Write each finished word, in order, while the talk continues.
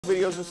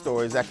Videos and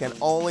stories that can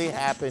only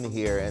happen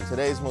here, and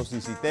today's Most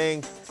DC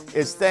Thing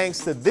is thanks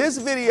to this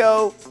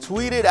video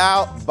tweeted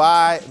out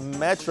by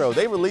Metro.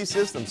 They released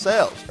this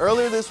themselves.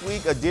 Earlier this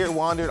week, a deer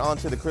wandered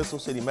onto the Crystal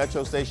City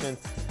Metro station,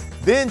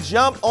 then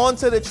jumped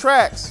onto the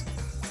tracks.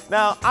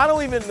 Now, I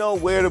don't even know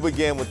where to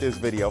begin with this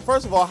video.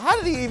 First of all, how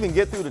did he even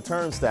get through the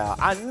turnstile?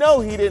 I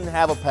know he didn't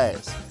have a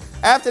pass.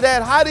 After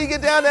that, how did he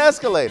get down the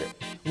escalator?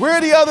 Where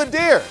are the other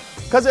deer?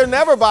 Because they're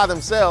never by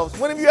themselves.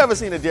 When have you ever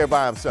seen a deer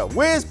by himself?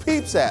 Where's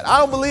Peeps at? I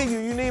don't believe you.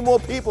 You need more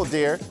people,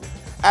 deer.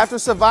 After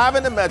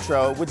surviving the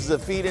Metro, which is a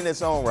feat in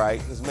its own right,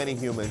 because many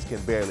humans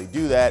can barely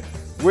do that,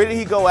 where did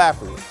he go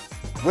afterwards?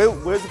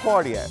 Where's the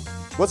party at?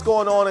 What's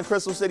going on in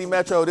Crystal City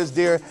Metro this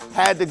deer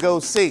had to go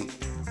see?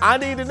 I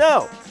need to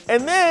know.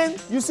 And then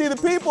you see the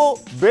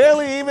people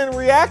barely even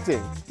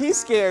reacting. He's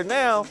scared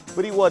now,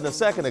 but he wasn't a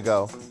second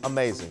ago.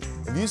 Amazing.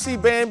 If you see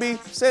Bambi,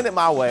 send it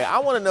my way. I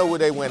want to know where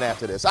they went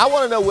after this. I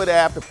want to know where the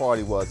after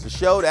party was. The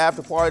show, the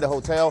after party, the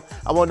hotel.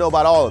 I want to know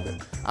about all of it.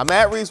 I'm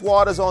at Reese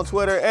Waters on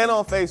Twitter and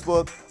on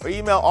Facebook, or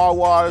email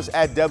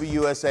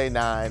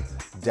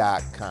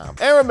rwaters@WUSA9.com.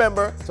 And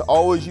remember to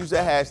always use the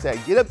hashtag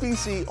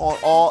GetUpDC on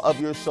all of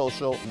your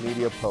social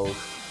media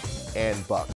posts and bucks.